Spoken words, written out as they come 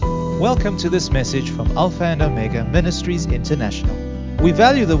Welcome to this message from Alpha and Omega Ministries International. We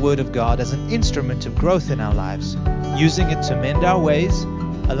value the Word of God as an instrument of growth in our lives, using it to mend our ways,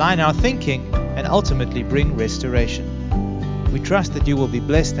 align our thinking, and ultimately bring restoration. We trust that you will be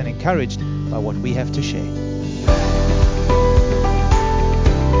blessed and encouraged by what we have to share.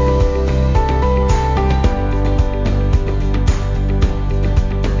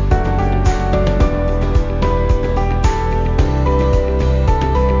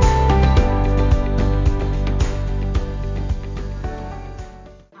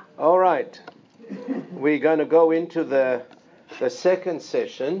 All right, we're going to go into the second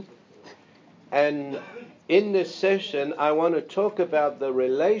session, and in this session I want to talk about the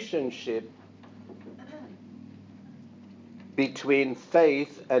relationship between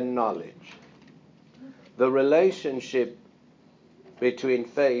faith and knowledge. The relationship between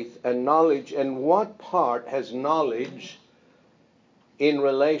faith and knowledge, and what part has knowledge in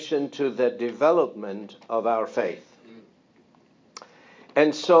relation to the development of our faith.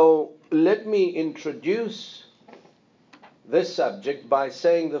 And so let me introduce this subject by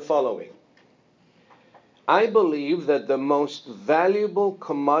saying the following. I believe that the most valuable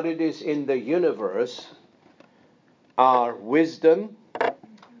commodities in the universe are wisdom,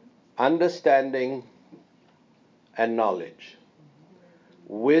 understanding, and knowledge.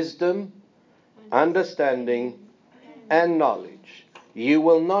 Wisdom, understanding, and knowledge. You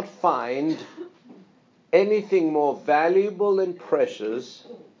will not find anything more valuable and precious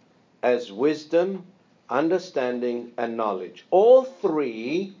as wisdom, understanding, and knowledge. All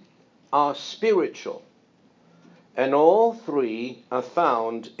three are spiritual, and all three are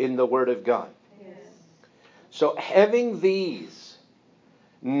found in the Word of God. Yes. So having these,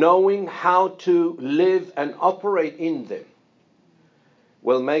 knowing how to live and operate in them,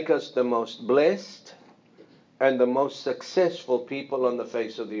 will make us the most blessed and the most successful people on the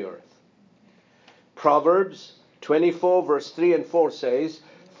face of the earth. Proverbs 24 verse 3 and 4 says,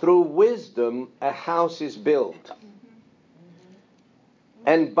 through wisdom a house is built,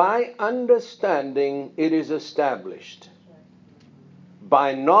 and by understanding it is established.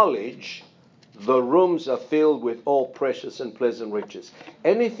 By knowledge the rooms are filled with all precious and pleasant riches.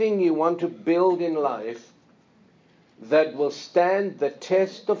 Anything you want to build in life that will stand the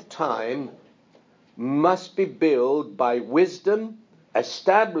test of time must be built by wisdom,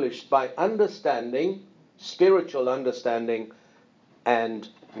 established by understanding, spiritual understanding, and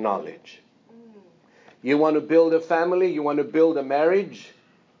knowledge. You want to build a family, you want to build a marriage,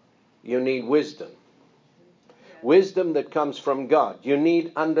 you need wisdom. Wisdom that comes from God. You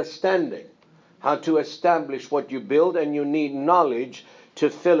need understanding how to establish what you build, and you need knowledge to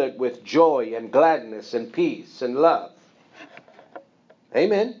fill it with joy and gladness and peace and love.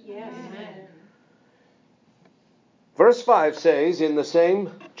 Amen? Yes. Amen. Verse 5 says in the same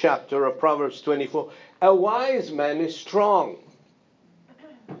chapter of Proverbs 24, a wise man is strong,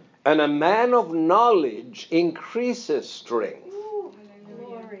 and a man of knowledge increases strength. Ooh,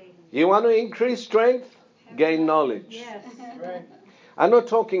 you want to increase strength? Gain knowledge. Yes. I'm not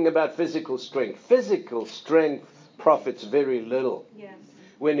talking about physical strength. Physical strength profits very little. Yes.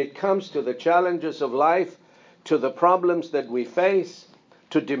 When it comes to the challenges of life, to the problems that we face,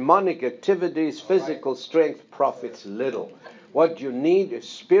 to demonic activities, physical strength profits little. What you need is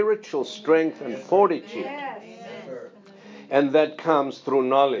spiritual strength and fortitude. Yes. And that comes through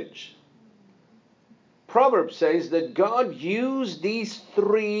knowledge. Proverbs says that God used these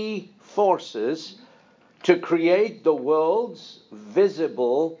three forces to create the worlds,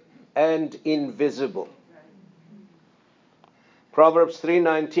 visible and invisible. Proverbs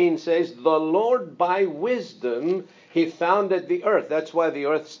 3:19 says, the Lord by wisdom He founded the earth. That's why the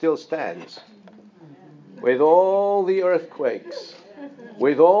earth still stands. With all the earthquakes,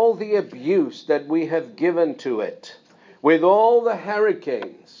 with all the abuse that we have given to it, with all the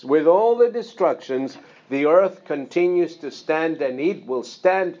hurricanes, with all the destructions, the earth continues to stand, and it will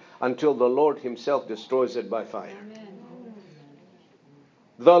stand until the Lord Himself destroys it by fire.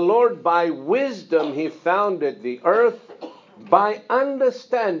 The Lord by wisdom He founded the earth. By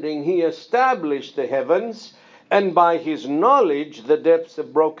understanding He established the heavens, and by His knowledge the depths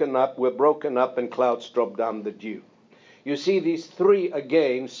were broken up, and clouds dropped down the dew. You see, these three,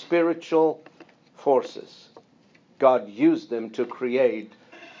 again, spiritual forces. God used them to create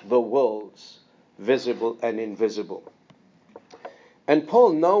the worlds, visible and invisible. And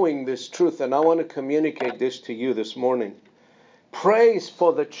Paul, knowing this truth, and I want to communicate this to you this morning, prays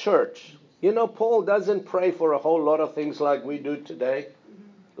for the church. You know, Paul doesn't pray for a whole lot of things like we do today.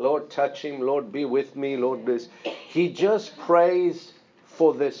 Lord, touch him. Lord, be with me. Lord, this. He just prays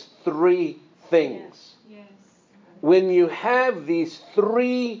for these three things. Yes. when you have these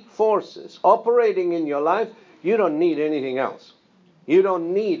three forces operating in your life, you don't need anything else. You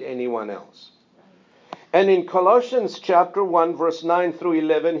don't need anyone else. And in Colossians chapter 1, verse 9 through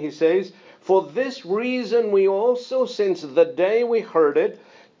 11, he says, "For this reason we also, since the day we heard it,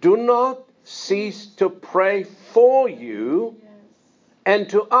 do not cease to pray for you and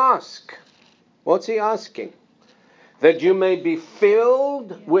to ask." What's he asking? That you may be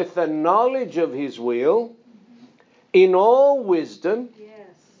filled with the knowledge of his will in all wisdom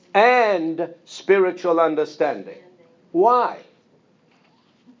and spiritual understanding. Why?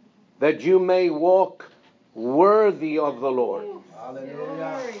 That you may walk worthy of the Lord.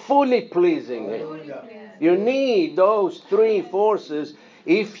 Hallelujah. Fully pleasing him. You need those three forces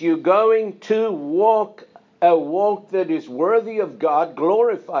if you're going to walk a walk that is worthy of God,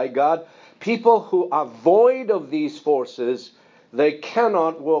 glorify God. People who are void of these forces, they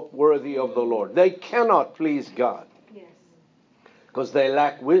cannot walk worthy of the Lord. They cannot please God. Because they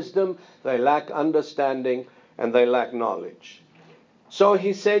lack wisdom, they lack understanding, and they lack knowledge. So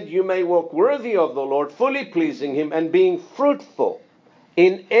he said, you may walk worthy of the Lord, fully pleasing him, and being fruitful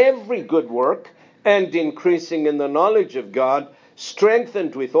in every good work, and increasing in the knowledge of God,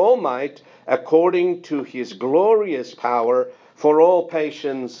 strengthened with all might, according to his glorious power, for all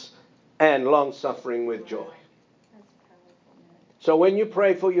patience and long-suffering with joy. So when you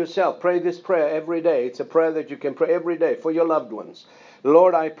pray for yourself, pray this prayer every day. It's a prayer that you can pray every day for your loved ones.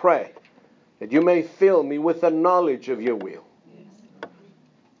 Lord, I pray that you may fill me with the knowledge of your will,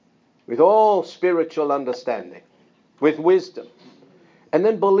 with all spiritual understanding, with wisdom. And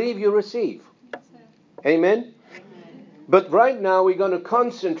then believe you receive. Amen? But right now we're going to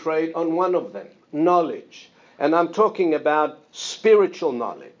concentrate on one of them, knowledge. And I'm talking about spiritual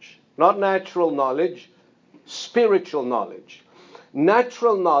knowledge. Not natural knowledge, spiritual knowledge.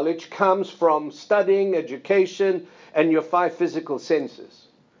 Natural knowledge comes from studying, education, and your five physical senses.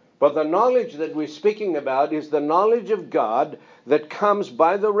 But the knowledge that we're speaking about is the knowledge of God that comes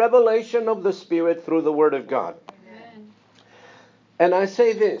by the revelation of the Spirit through the Word of God. Amen. And I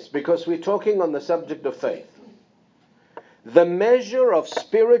say this because we're talking on the subject of faith. The measure of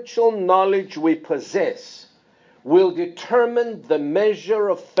spiritual knowledge we possess will determine the measure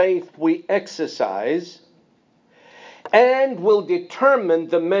of faith we exercise, and will determine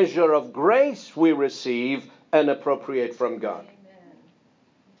the measure of grace we receive and appropriate from God.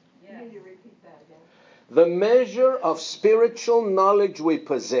 Amen. Yes. The measure of spiritual knowledge we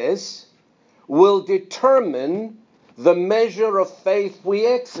possess will determine the measure of faith we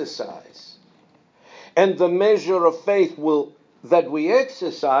exercise. And the measure of faith that we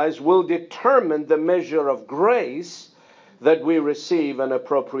exercise will determine the measure of grace that we receive and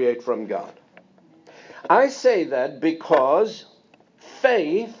appropriate from God. I say that because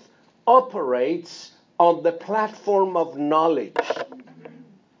faith operates on the platform of knowledge.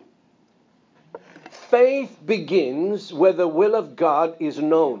 Faith begins where the will of God is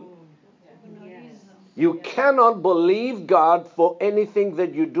known. You cannot believe God for anything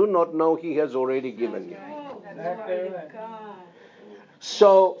that you do not know He has already given you.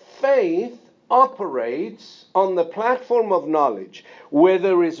 So faith operates on the platform of knowledge. Where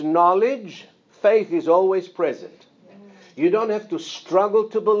there is knowledge, faith is always present. You don't have to struggle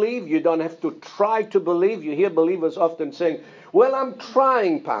to believe. You don't have to try to believe. You hear believers often saying, well, I'm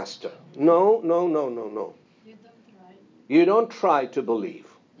trying, Pastor. No. You don't try to believe.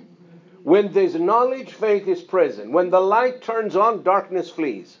 When there's knowledge, faith is present. When the light turns on, darkness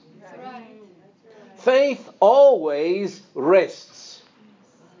flees. Faith always rests.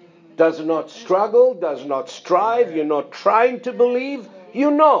 Does not struggle, does not strive. You're not trying to believe.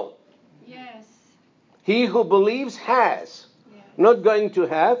 You know. Yes. He who believes has. Not going to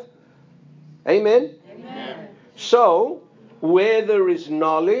have. Amen? Amen. So, where there is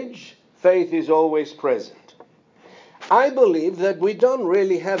knowledge, faith is always present. I believe that we don't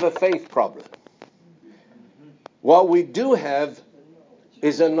really have a faith problem. What we do have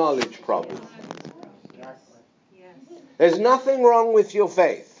is a knowledge problem. There's nothing wrong with your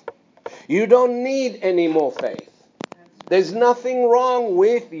faith. You don't need any more faith. There's nothing wrong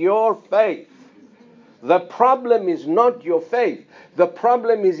with your faith. The problem is not your faith. The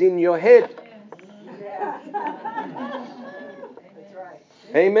problem is in your head.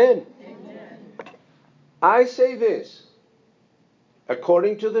 Amen. I say this,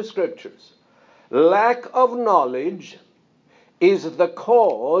 according to the scriptures, lack of knowledge is the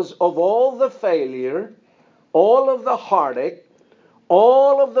cause of all the failure, all of the heartache,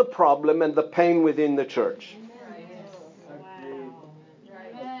 all of the problem and the pain within the church.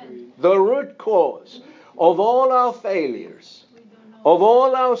 The root cause of all our failures, of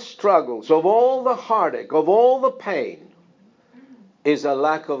all our struggles, of all the heartache, of all the pain, is a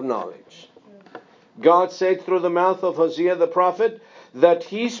lack of knowledge. God said through the mouth of Hosea the prophet that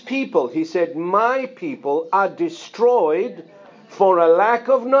his people, he said, my people are destroyed for a lack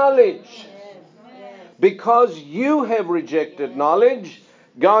of knowledge. Because you have rejected knowledge,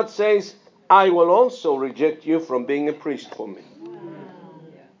 God says, I will also reject you from being a priest for me.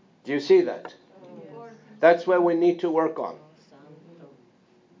 Do you see that? That's where we need to work on.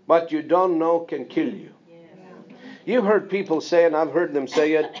 What you don't know can kill you. You've heard people say, and I've heard them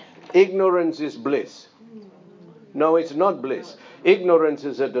say it, ignorance is bliss. No, it's not bliss. Ignorance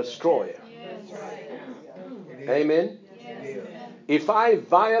is a destroyer. Amen? If I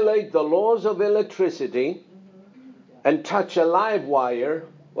violate the laws of electricity and touch a live wire,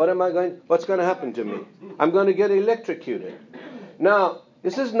 what's going to happen to me? I'm going to get electrocuted. Now,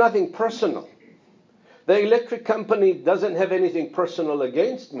 this is nothing personal. The electric company doesn't have anything personal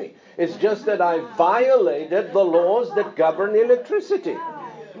against me. It's just that I violated the laws that govern electricity.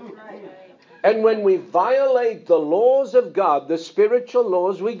 And when we violate the laws of God, the spiritual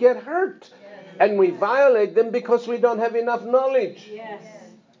laws, we get hurt. And we violate them because we don't have enough knowledge.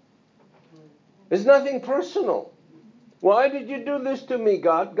 It's nothing personal. Why did you do this to me,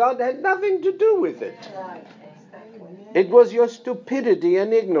 God? God had nothing to do with it. It was your stupidity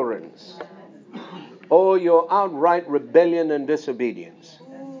and ignorance. Or your outright rebellion and disobedience.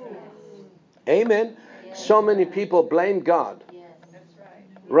 Amen. So many people blame God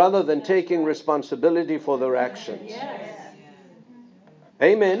rather than taking responsibility for their actions.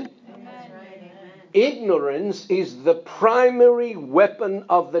 Amen. Ignorance is the primary weapon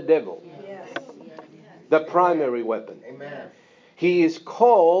of the devil. The primary weapon. He is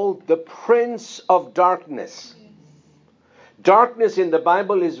called the Prince of Darkness. Darkness in the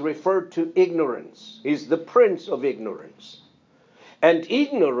Bible is referred to ignorance. He's the prince of ignorance. And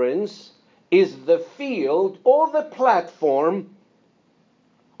ignorance is the field or the platform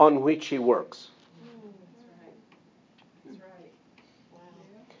on which he works.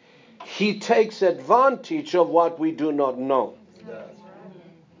 He takes advantage of what we do not know.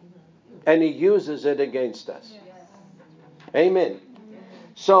 And he uses it against us. Amen.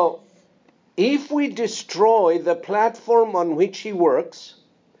 So, if we destroy the platform on which he works,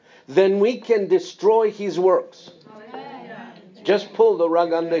 then we can destroy his works. Just pull the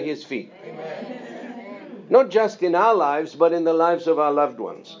rug under his feet. Not just in our lives, but in the lives of our loved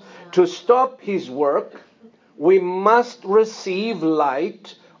ones. To stop his work, we must receive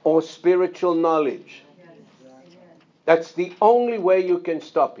light or spiritual knowledge. That's the only way you can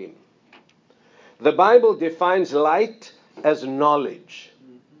stop him. The Bible defines light as knowledge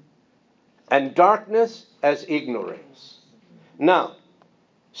and darkness as ignorance. Now,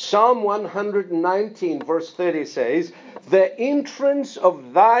 Psalm 119 verse 30 says, the entrance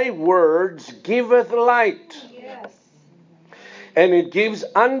of thy words giveth light, and it gives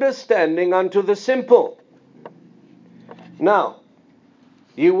understanding unto the simple. Now,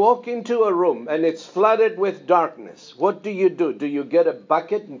 you walk into a room and it's flooded with darkness. What do? Do you get a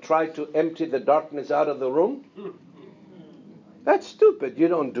bucket and try to empty the darkness out of the room? That's stupid. You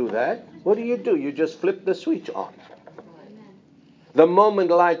don't do that. What do? You just flip the switch on. The moment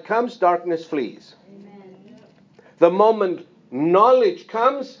light comes, darkness flees. The moment knowledge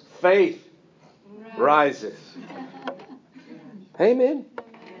comes, faith rises. Amen.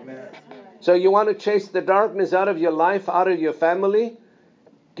 So you want to chase the darkness out of your life, out of your family?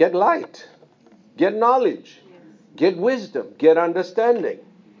 Get light. Get knowledge. Get wisdom. Get understanding.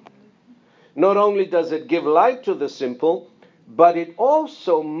 Not only does it give light to the simple, but it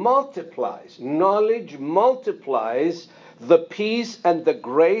also multiplies. Knowledge multiplies the peace and the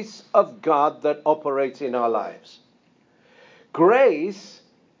grace of God that operates in our lives. Grace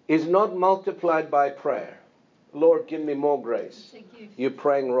is not multiplied by prayer. Lord, give me more grace. You're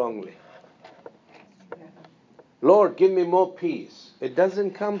praying wrongly. Lord, give me more peace. It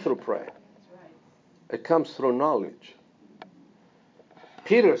doesn't come through prayer. It comes through knowledge.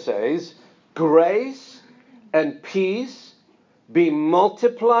 Peter says, grace and peace be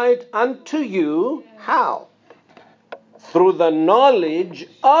multiplied unto you. How? Through the knowledge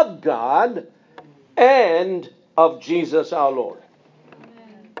of God and of Jesus our Lord.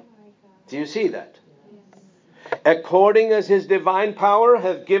 Do you see that? According as his divine power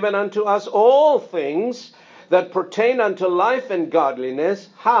hath given unto us all things that pertain unto life and godliness.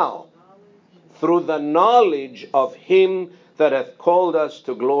 How? Through the knowledge of him that hath called us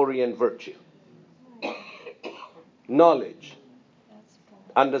to glory and virtue. Knowledge.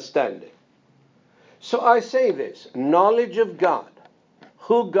 Understanding. So I say this. Knowledge of God.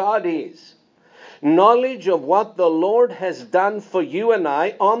 Who God is. Knowledge of what the Lord has done for you and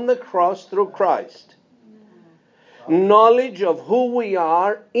I on the cross through Christ. Knowledge of who we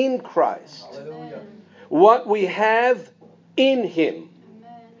are in Christ. What we have in Him.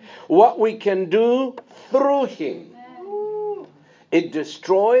 What we can do through Him. It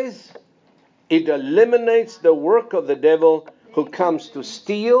destroys, it eliminates the work of the devil who comes to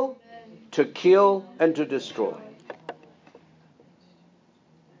steal, to kill, and to destroy.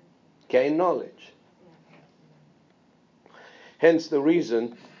 Gain knowledge. Hence the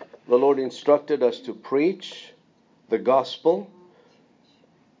reason the Lord instructed us to preach the gospel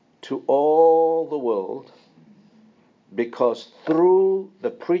to all the world, because through the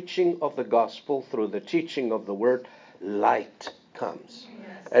preaching of the gospel, through the teaching of the word, light comes.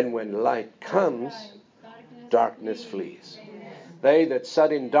 And when light comes, darkness flees. They that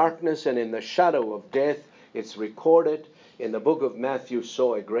sat in darkness and in the shadow of death, it's recorded in the book of Matthew,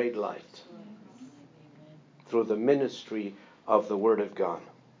 saw a great light through the ministry of the Word of God.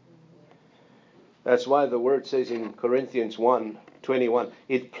 That's why the Word says in Corinthians 1:21,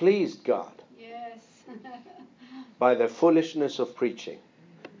 it pleased God by the foolishness of preaching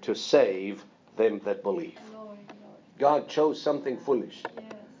to save them that believe. God chose something foolish,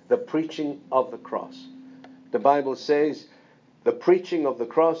 the preaching of the cross. The Bible says, the preaching of the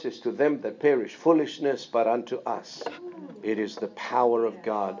cross is to them that perish foolishness, but unto us it is the power of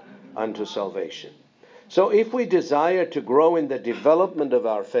God unto salvation. So if we desire to grow in the development of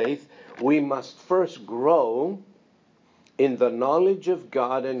our faith, we must first grow in the knowledge of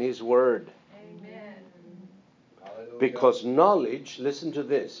God and His Word. Because knowledge, listen to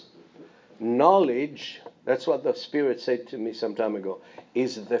this, knowledge, that's what the Spirit said to me some time ago,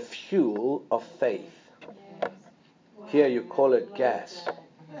 is the fuel of faith. Here you call it gas.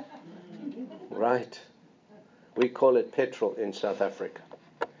 Right? We call it petrol in South Africa.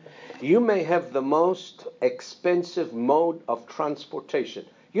 You may have the most expensive mode of transportation.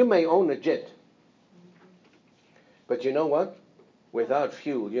 You may own a jet. But you know what? Without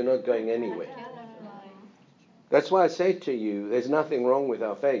fuel, you're not going anywhere. That's why I say to you, there's nothing wrong with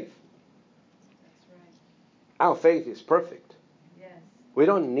our faith. Our faith is perfect. We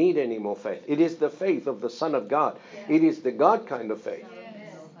don't need any more faith. It is the faith of the Son of God. It is the God kind of faith.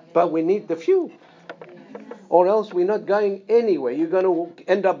 But we need the fuel. Or else we're not going anywhere. You're going to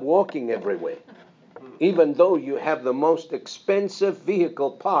end up walking everywhere. Even though you have the most expensive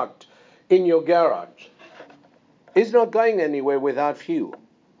vehicle parked in your garage. It's not going anywhere without fuel.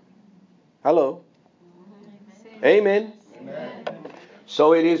 Hello? Amen.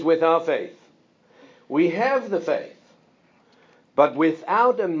 So it is with our faith. We have the faith. But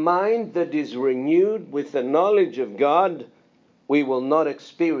without a mind that is renewed with the knowledge of God, we will not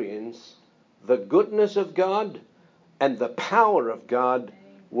experience the goodness of God and the power of God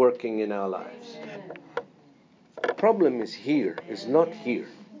working in our lives. The problem is here, it's not here.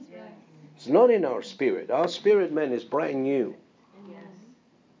 It's not in our spirit. Our spirit man is brand new.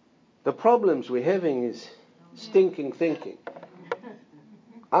 The problems we're having is stinking thinking.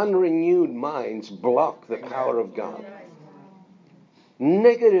 Unrenewed minds block the power of God.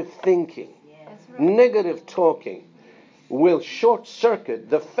 Negative thinking, negative talking will short circuit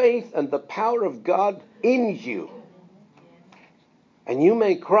the faith and the power of God in you. And you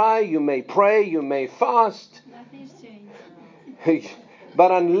may cry, you may pray, you may fast.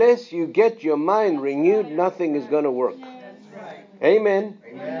 But unless you get your mind renewed, nothing is going to work. Amen.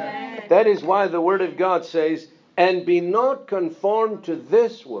 That is why the Word of God says, and be not conformed to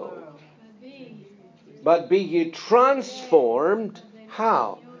this world, but be ye transformed.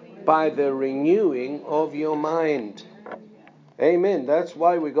 How? By the renewing of your mind. Amen. That's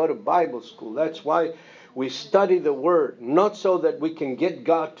why we go to Bible school. That's why we study the Word. Not so that we can get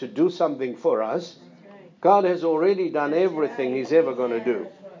God to do something for us. God has already done everything He's ever going to do.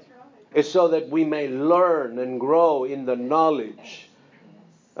 It's so that we may learn and grow in the knowledge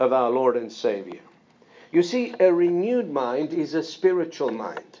of our Lord and Savior. You see, a renewed mind is a spiritual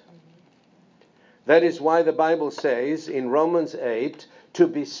mind. That is why the Bible says in Romans 8, to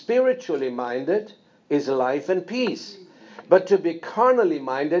be spiritually minded is life and peace. But to be carnally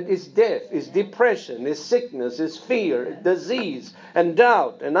minded is death, is depression, is sickness, is fear, disease, and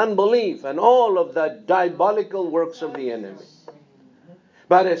doubt, and unbelief, and all of the diabolical works of the enemy.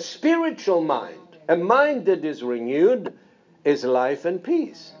 But a spiritual mind, a mind that is renewed, is life and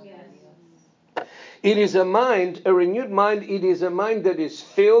peace. It is a mind, a renewed mind, it is a mind that is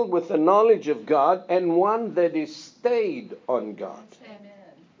filled with the knowledge of God and one that is stayed on God.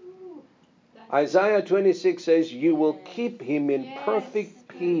 Isaiah 26 says, you will keep him in perfect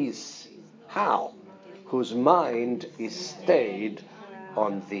peace. How? Whose mind is stayed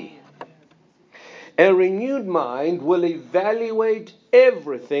on thee. A renewed mind will evaluate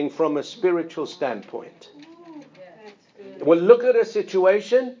everything from a spiritual standpoint. We'll look at a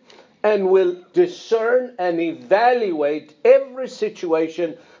situation and will discern and evaluate every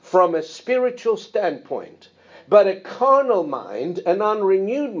situation from a spiritual standpoint. But a carnal mind, an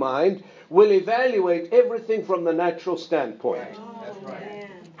unrenewed mind, will evaluate everything from the natural standpoint. That's right.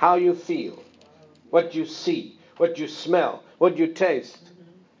 How you feel, what you see, what you smell, what you taste.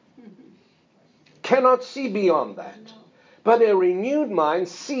 Cannot see beyond that. But a renewed mind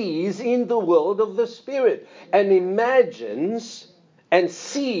sees in the world of the Spirit and imagines and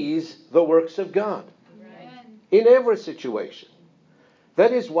sees the works of God in every situation.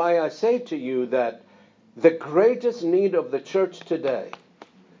 That is why I say to you that the greatest need of the church today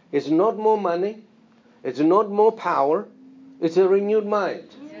is not more money, it's not more power, it's a renewed mind.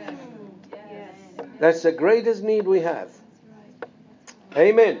 That's the greatest need we have.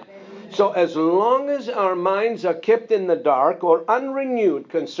 Amen. So as long as our minds are kept in the dark or unrenewed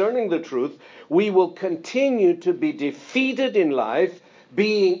concerning the truth, we will continue to be defeated in life,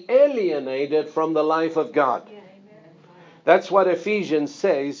 being alienated from the life of God. That's what Ephesians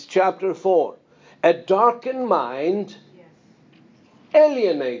says, chapter 4. A darkened mind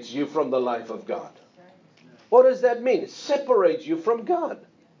alienates you from the life of God. What does that mean? It separates you from God.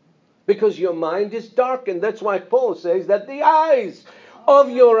 Because your mind is darkened. That's why Paul says that the eyes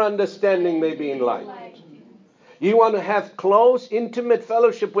of your understanding may be enlightened. You want to have close, intimate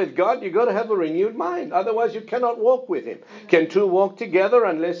fellowship with God, you've got to have a renewed mind. Otherwise, you cannot walk with Him. Can two walk together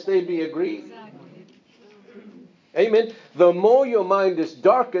unless they be agreed? Amen. The more your mind is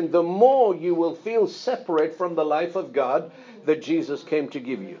darkened, the more you will feel separate from the life of God that Jesus came to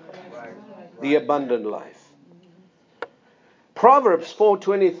give you. The abundant life. Proverbs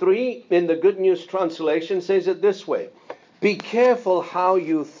 4:23 in the Good News Translation says it this way. Be careful how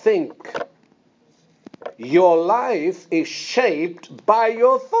you think. Your life is shaped by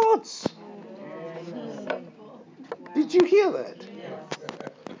your thoughts. Did you hear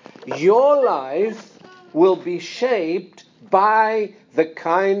that? Your life will be shaped by the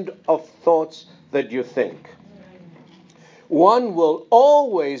kind of thoughts that you think. One will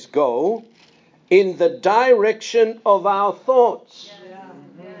always go in the direction of our thoughts.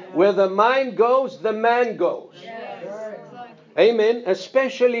 Where the mind goes, the man goes. Amen.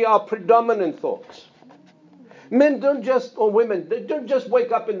 Especially our predominant thoughts. Men don't just, or women, they don't just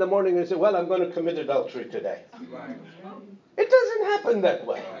wake up in the morning and say, well, I'm going to commit adultery today. It doesn't happen that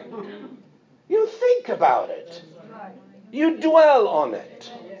way. You think about it. You dwell on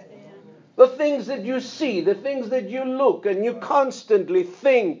it. The things that you see, the things that you look, and you constantly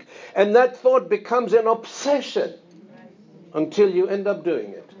think, and that thought becomes an obsession until you end up doing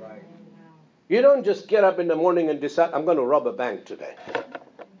it. You don't just get up in the morning and decide, I'm going to rob a bank today.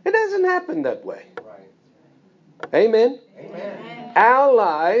 It doesn't happen that way. Amen? Amen. Our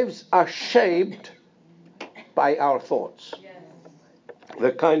lives are shaped by our thoughts.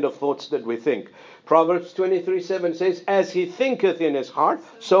 The kind of thoughts that we think. Proverbs 23:7 says, as he thinketh in his heart,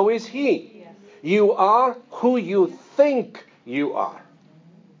 so is he. You are who you think you are.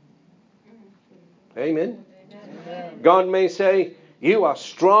 Amen. God may say, you are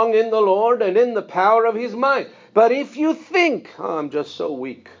strong in the Lord and in the power of his might. But if you think, I'm just so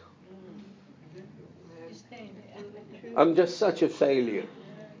weak. I'm just such a failure.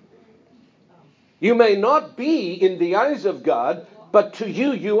 You may not be in the eyes of God, but to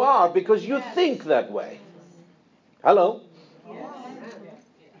you, you are because you think that way. Hello?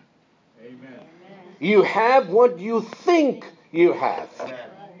 Amen. You have what you think you have.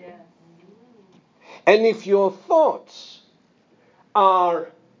 And if your thoughts are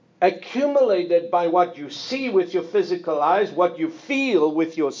accumulated by what you see with your physical eyes, what you feel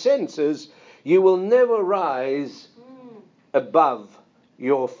with your senses, you will never rise above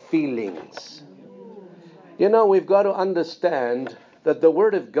your feelings. You know, we've got to understand that the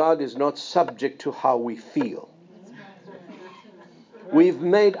Word of God is not subject to how we feel. We've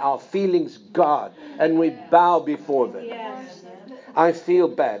made our feelings God, and we bow before them. I feel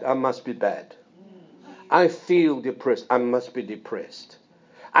bad, I must be bad. I feel depressed, I must be depressed.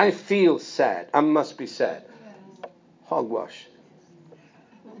 I feel sad, I must be sad. Hogwash.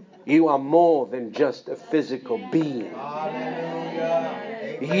 You are more than just a physical being.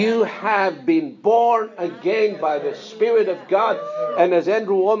 You have been born again by the Spirit of God. And as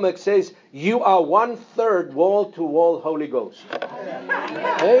Andrew Womack says, you are 1/3 wall-to-wall Holy Ghost.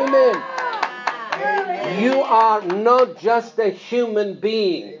 Amen. You are not just a human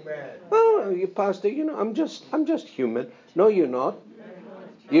being. Oh, you pastor, I'm just human. No, you're not.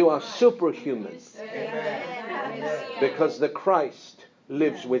 You are superhuman. Because the Christ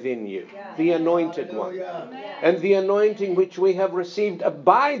lives within you. The anointed one. And the anointing which we have received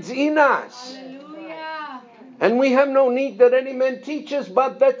abides in us. And we have no need that any man teach us,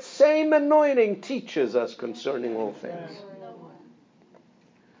 but that same anointing teaches us concerning all things.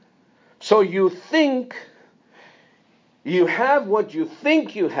 So you think you have what you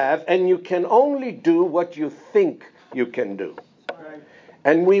think you have, and you can only do what you think you can do.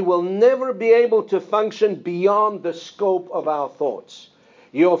 And we will never be able to function beyond the scope of our thoughts.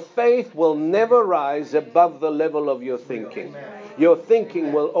 Your faith will never rise above the level of your thinking. Your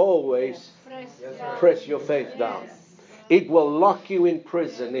thinking will always press your faith down. It will lock you in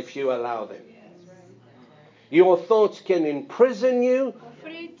prison if you allow them. Your thoughts can imprison you,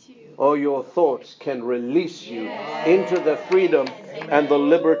 or your thoughts can release you into the freedom and the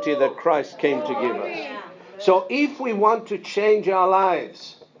liberty that Christ came to give us. So if we want to change our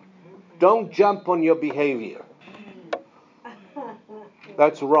lives, don't jump on your behavior.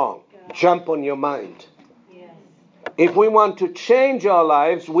 That's wrong. Jump on your mind. If we want to change our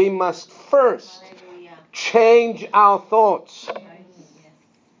lives, we must first change our thoughts.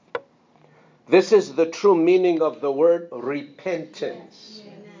 This is the true meaning of the word repentance.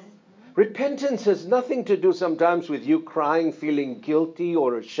 Repentance has nothing to do sometimes with you crying, feeling guilty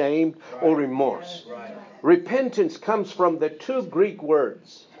or ashamed or remorse. Repentance comes from the two Greek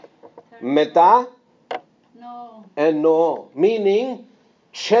words, meta and no, meaning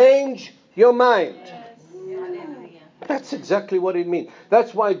change your mind. That's exactly what it means.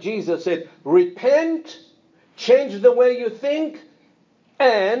 That's why Jesus said, repent, change the way you think,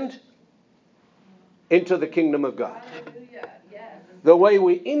 and into the kingdom of God. The way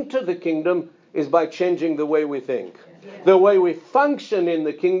we enter the kingdom is by changing the way we think. The way we function in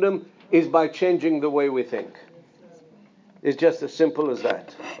the kingdom is by changing the way we think. It's just as simple as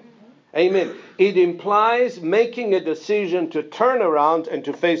that. Amen. It implies making a decision to turn around and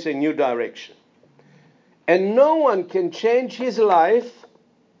to face a new direction. And no one can change his life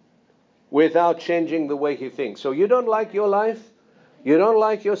without changing the way he thinks. So you don't like your life? You don't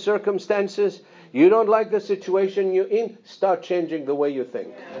like your circumstances? You don't like the situation you're in? Start changing the way you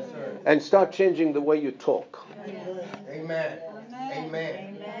think. Yes, and start changing the way you talk. Amen.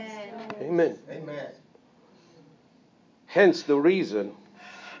 Amen. Amen. Amen. Hence the reason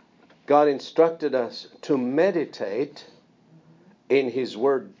God instructed us to meditate in His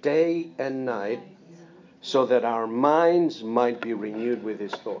Word day and night so that our minds might be renewed with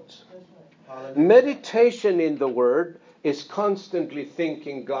His thoughts. Meditation in the Word is constantly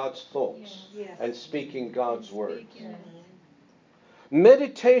thinking God's thoughts and speaking God's words.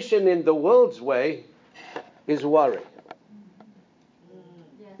 Meditation in the world's way is worry.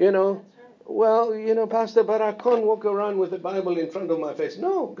 Pastor, but I can't walk around with the Bible in front of my face.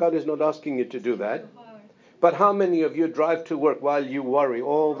 No, God is not asking you to do that. But how many of you drive to work while you worry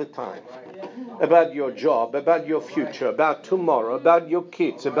all the time about your job, about your future, about tomorrow, about your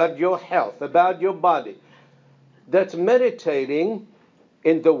kids, about your health, about your body? That's meditating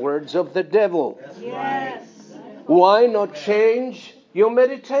in the words of the devil. Yes. Why not change your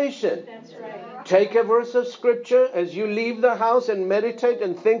meditation? That's right. Take a verse of Scripture as you leave the house and meditate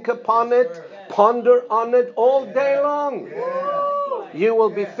and think upon it, ponder on it all day long. You will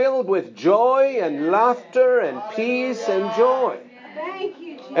be filled with joy and laughter and peace and joy. Thank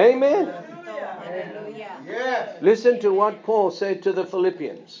you, Jesus. Amen. Yes. Listen to what Paul said to the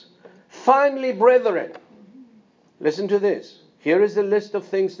Philippians. Finally, brethren, listen to this. Here is a list of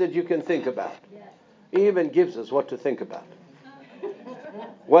things that you can think about. He even gives us what to think about.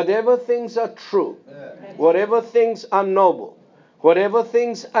 Whatever things are true, whatever things are noble, whatever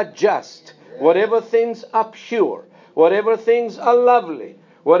things are just, whatever things are pure, whatever things are lovely,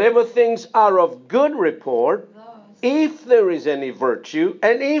 whatever things are of good report, if there is any virtue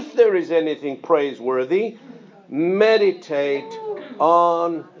and if there is anything praiseworthy, meditate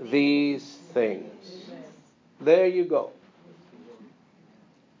on these things. There you go.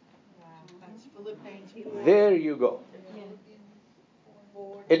 There you go.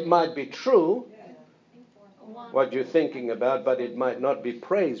 It might be true what you're thinking about, but it might not be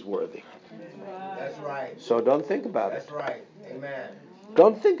praiseworthy. That's right. So don't think about it. That's right. Amen.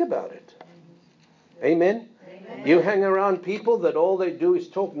 Don't think about it. Amen? You hang around people that all they do is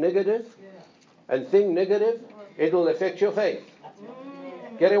talk negative and think negative, it will affect your faith.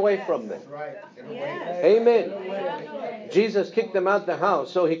 Get away from them. That's right. Get away. Amen. Jesus kicked them out the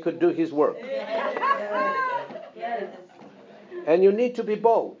house so He could do His work. And you need to be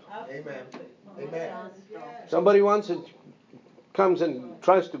bold. Amen. Amen. Somebody comes and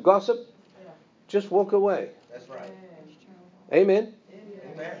tries to gossip, just walk away. That's right. Amen.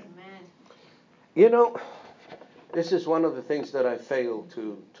 Amen. This is one of the things that I fail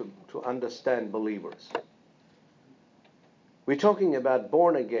to understand believers. We're talking about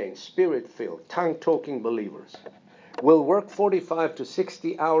born again, spirit-filled, tongue-talking believers. Will work 45 to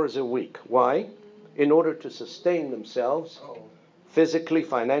 60 hours a week. Why? In order to sustain themselves physically,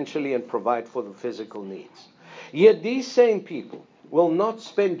 financially, and provide for the physical needs. Yet these same people will not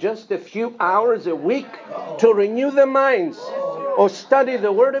spend just a few hours a week to renew their minds or study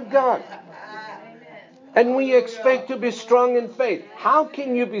the Word of God. And we expect to be strong in faith. How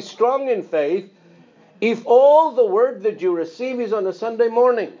can you be strong in faith if all the Word that you receive is on a Sunday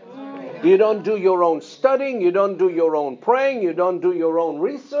morning? You don't do your own studying, you don't do your own praying, you don't do your own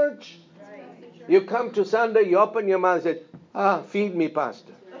research. You come to Sunday, you open your mouth and say, feed me,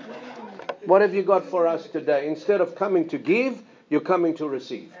 Pastor. What have you got for us today? Instead of coming to give, you're coming to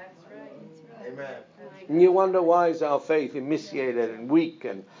receive. Amen. And you wonder, why is our faith emaciated and weak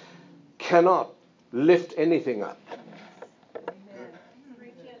and cannot lift anything up?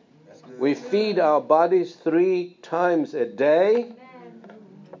 We feed our bodies 3 times a day,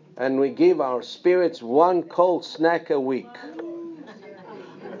 and we give our spirits 1 cold snack a week.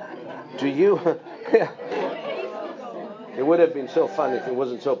 Do you? It would have been so fun if it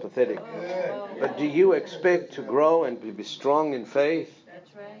wasn't so pathetic. But do you expect to grow and be strong in faith?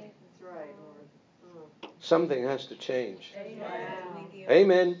 That's right. That's right, Lord. Something has to change.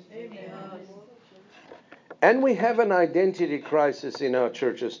 Amen. Amen. And we have an identity crisis in our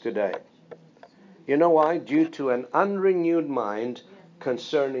churches today. You know why? Due to an unrenewed mind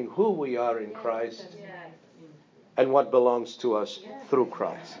concerning who we are in Christ and what belongs to us through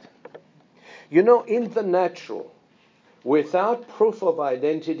Christ. You know, in the natural, without proof of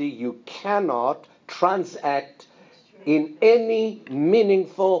identity, you cannot transact in any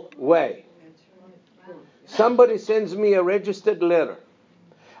meaningful way. Somebody sends me a registered letter.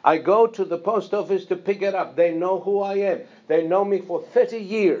 I go to the post office to pick it up. They know who I am. They know me for 30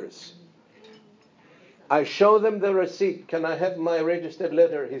 years. I show them the receipt. Can I have my registered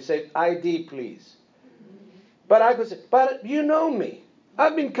letter? He said, ID, please. But I could say, but you know me.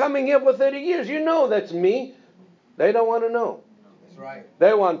 I've been coming here for 30 years. You know that's me. They don't want to know. That's right.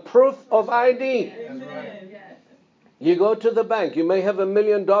 They want proof of ID. That's right. You go to the bank. You may have $1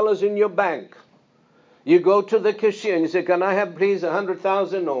 million in your bank. You go to the cashier and you say, can I have please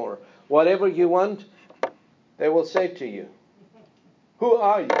 100,000 or whatever you want? They will say to you, who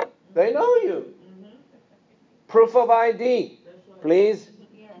are you? They know you. Proof of ID, please.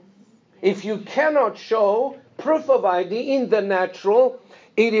 If you cannot show proof of ID in the natural,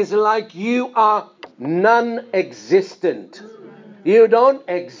 it is like you are non-existent. You don't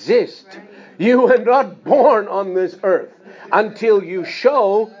exist. You were not born on this earth until you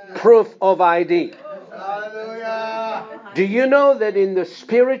show proof of ID. Hallelujah. Do you know that in the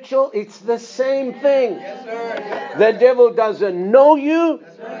spiritual, it's the same thing? Yes, sir. The devil doesn't know you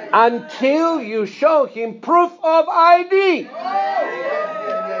until you show him proof of ID.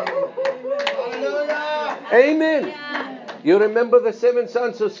 Hallelujah. Amen. You remember the 7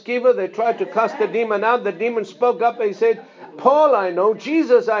 sons of Sceva? They tried to cast the demon out. The demon spoke up and he said, Paul I know,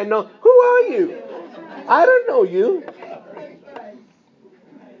 Jesus I know. Who are you? I don't know you.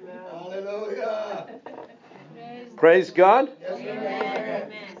 Hallelujah. Praise God.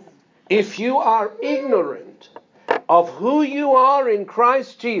 Yes, If you are ignorant of who you are in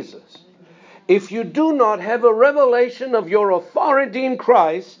Christ Jesus, if you do not have a revelation of your authority in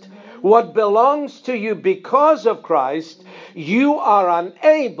Christ, what belongs to you because of Christ, you are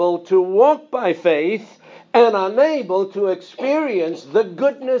unable to walk by faith and unable to experience the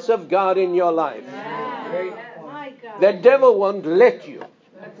goodness of God in your life. The devil won't let you.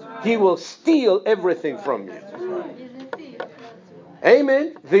 He will steal everything from you.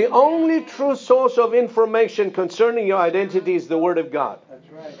 Amen. The only true source of information concerning your identity is the Word of God.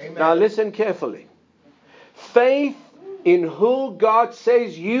 Now listen carefully. Faith in who God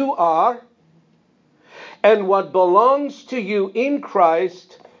says you are and what belongs to you in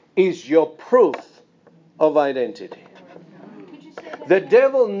Christ is your proof of identity. The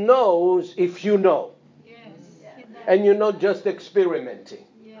devil knows if you know. And you're not just experimenting.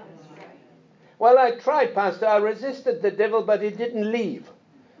 Well, I tried, Pastor. I resisted the devil, but he didn't leave.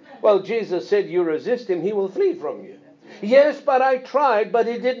 Well, Jesus said, you resist him, he will flee from you. Yes, but I tried, but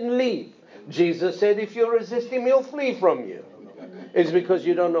he didn't leave. Jesus said, if you resist him, he'll flee from you. It's because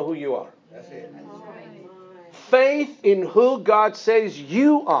you don't know who you are. That's it. Faith in who God says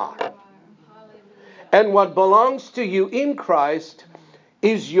you are and what belongs to you in Christ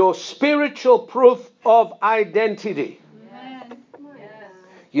is your spiritual proof of identity.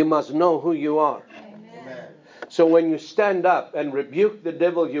 You must know who you are. Amen. So when you stand up and rebuke the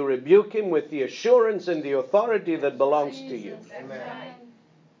devil, you rebuke him with the assurance and the authority that belongs to you. Amen.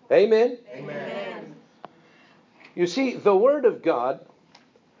 Amen? Amen. You see, the Word of God,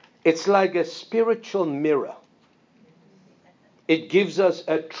 it's like a spiritual mirror. It gives us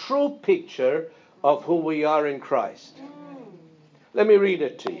a true picture of who we are in Christ. Let me read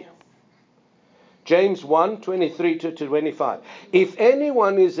it to you. James 1:23-25. If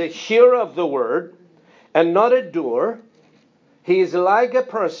anyone is a hearer of the word and not a doer, he is like a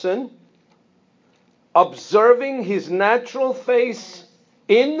person observing his natural face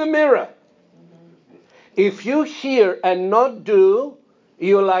in the mirror. If you hear and not do,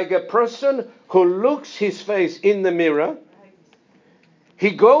 you're like a person who looks his face in the mirror.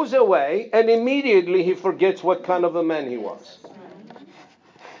 He goes away and immediately he forgets what kind of a man he was.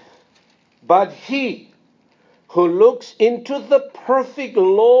 But he who looks into the perfect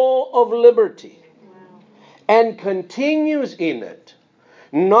law of liberty and continues in it,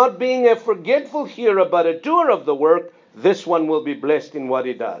 not being a forgetful hearer but a doer of the work, this one will be blessed in what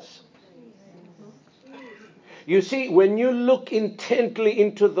he does. You see, when you look intently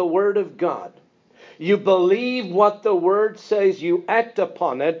into the Word of God, you believe what the Word says, you act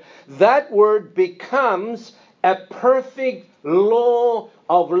upon it, that Word becomes a perfect law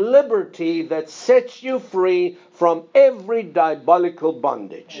of liberty that sets you free from every diabolical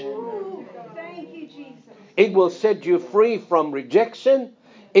bondage. Thank you, Jesus. It will set you free from rejection.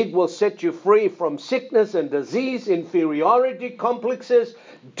 It will set you free from sickness and disease, inferiority complexes.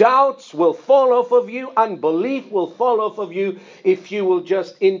 Doubts will fall off of you. Unbelief will fall off of you if you will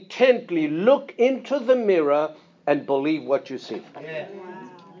just intently look into the mirror and believe what you see. Yeah.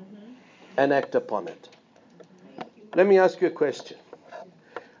 And act upon it. Let me ask you a question.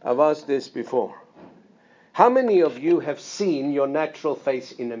 I've asked this before. How many of you have seen your natural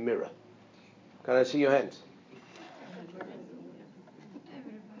face in a mirror? Can I see your hands?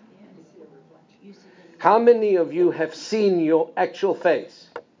 How many of you have seen your actual face?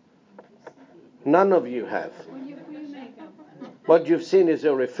 None of you have. What you've seen is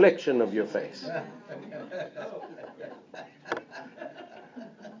a reflection of your face.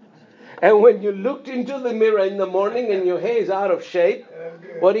 And when you looked into the mirror in the morning and your hair is out of shape,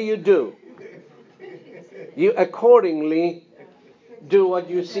 what do? You accordingly do what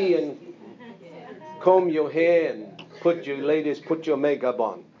you see and comb your hair and put your makeup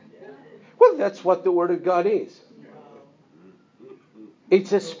on. Well, that's what the Word of God is.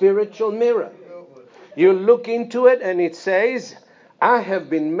 It's a spiritual mirror. You look into it and it says, I have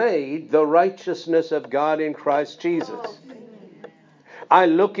been made the righteousness of God in Christ Jesus. I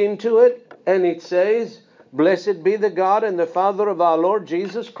look into it and it says, blessed be the God and the Father of our Lord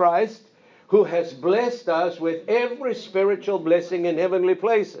Jesus Christ, who has blessed us with every spiritual blessing in heavenly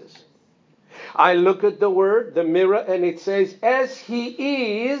places. I look at the Word, the mirror, and it says, as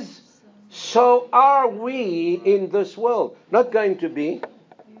He is, so are we in this world. Not going to be.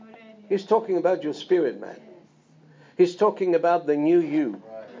 He's talking about your spirit, man. He's talking about the new you.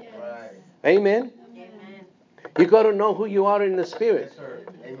 Right. Amen? You got to know who you are in the spirit. Yes, sir.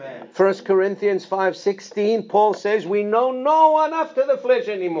 Amen. 1 Corinthians 5:16, Paul says, we know no one after the flesh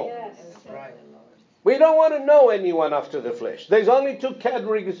anymore. Yes. That's right. We don't want to know anyone after the flesh. There's only two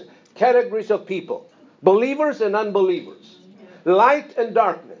categories of people. Believers and unbelievers. Light and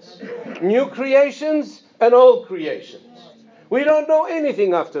darkness. New creations and old creations. We don't know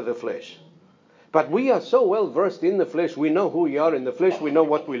anything after the flesh. But we are so well versed in the flesh. We know who we are in the flesh. We know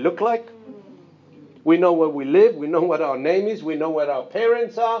what we look like. We know where we live. We know what our name is. We know what our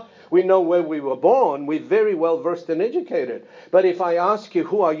parents are. We know where we were born. We're very well versed and educated. But if I ask you,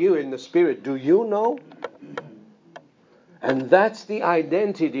 who are you in the spirit? Do you know? And that's the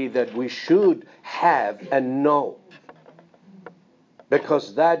identity that we should have and know.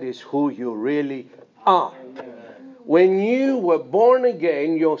 Because that is who you really are. When you were born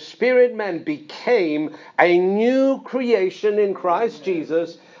again, your spirit man became a new creation in Christ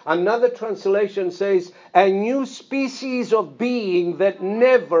Jesus. Another translation says, a new species of being that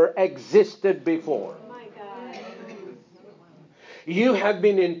never existed before. My God. You have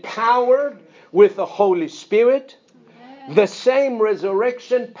been empowered with the Holy Spirit. The same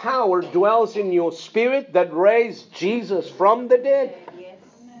resurrection power dwells in your spirit that raised Jesus from the dead.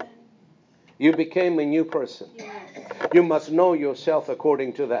 You became a new person. You must know yourself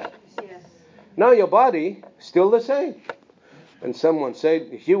according to that. Yes. Now your body, still the same. And someone said,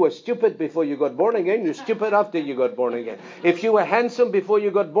 if you were stupid before you got born again, you're stupid after you got born again. If you were handsome before you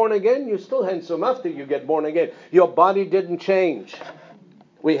got born again, you're still handsome after you get born again. Your body didn't change.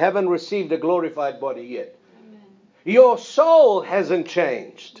 We haven't received a glorified body yet. Your soul hasn't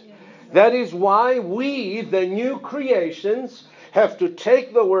changed. That is why we, the new creations, have to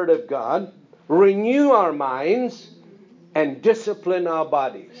take the Word of God, renew our minds, and discipline our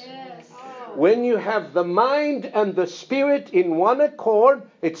bodies. When you have the mind and the spirit in one accord,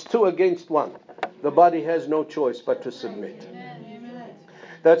 it's 2 against 1. The body has no choice but to submit.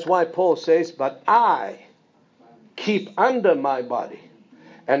 That's why Paul says, but I keep under my body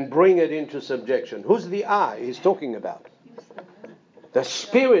and bring it into subjection. Who's the I he's talking about? The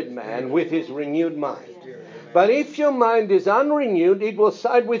spirit man with his renewed mind. But if your mind is unrenewed, it will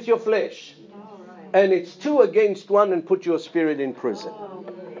side with your flesh. And it's 2 against 1 and put your spirit in prison.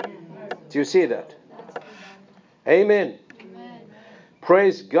 Do you see that? Amen.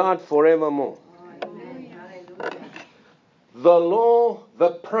 Praise God forevermore. The law,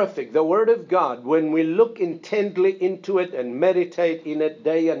 the perfect, the Word of God, when we look intently into it and meditate in it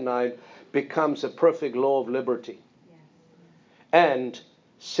day and night, becomes a perfect law of liberty. And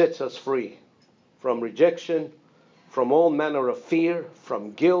sets us free from rejection, from all manner of fear,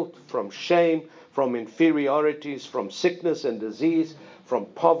 from guilt, from shame, from inferiorities, from sickness and disease, from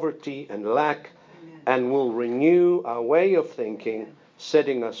poverty and lack, and will renew our way of thinking,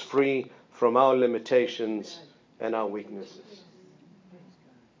 setting us free from our limitations and our weaknesses.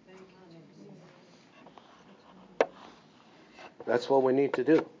 That's what we need to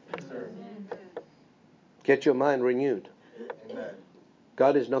do. Get your mind renewed.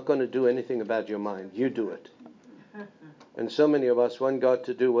 God is not going to do anything about your mind. You do it. And so many of us want God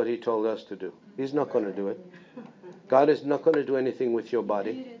to do what He told us to do. He's not going to do it. God is not going to do anything with your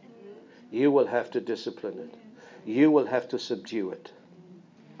body. You will have to discipline it. You will have to subdue it.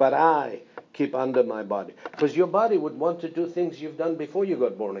 But I keep under my body. Because your body would want to do things you've done before you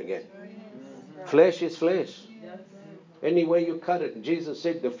got born again. Flesh is flesh. Any way you cut it. Jesus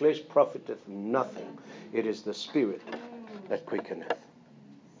said, the flesh profiteth nothing. It is the spirit that quickeneth.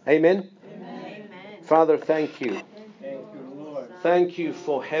 Amen? Amen. Father, thank you. Thank you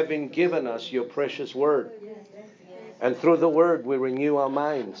for having given us your precious word. And through the word we renew our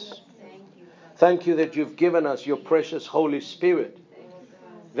minds. Thank you that you've given us your precious Holy Spirit.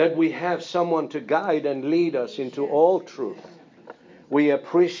 That we have someone to guide and lead us into all truth. We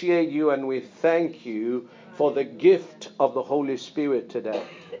appreciate you and we thank you for the gift of the Holy Spirit today.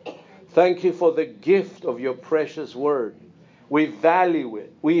 Thank you for the gift of your precious word. We value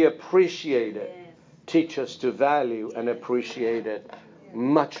it. We appreciate it. Teach us to value and appreciate it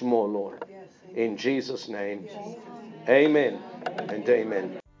much more, Lord. In Jesus' name, amen and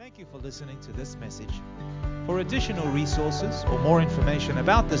amen. Thank you for listening to this message. For additional resources or more information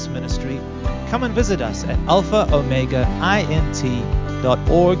about this ministry, come and visit us at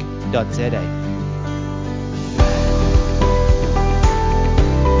alphaomegaint.org.za.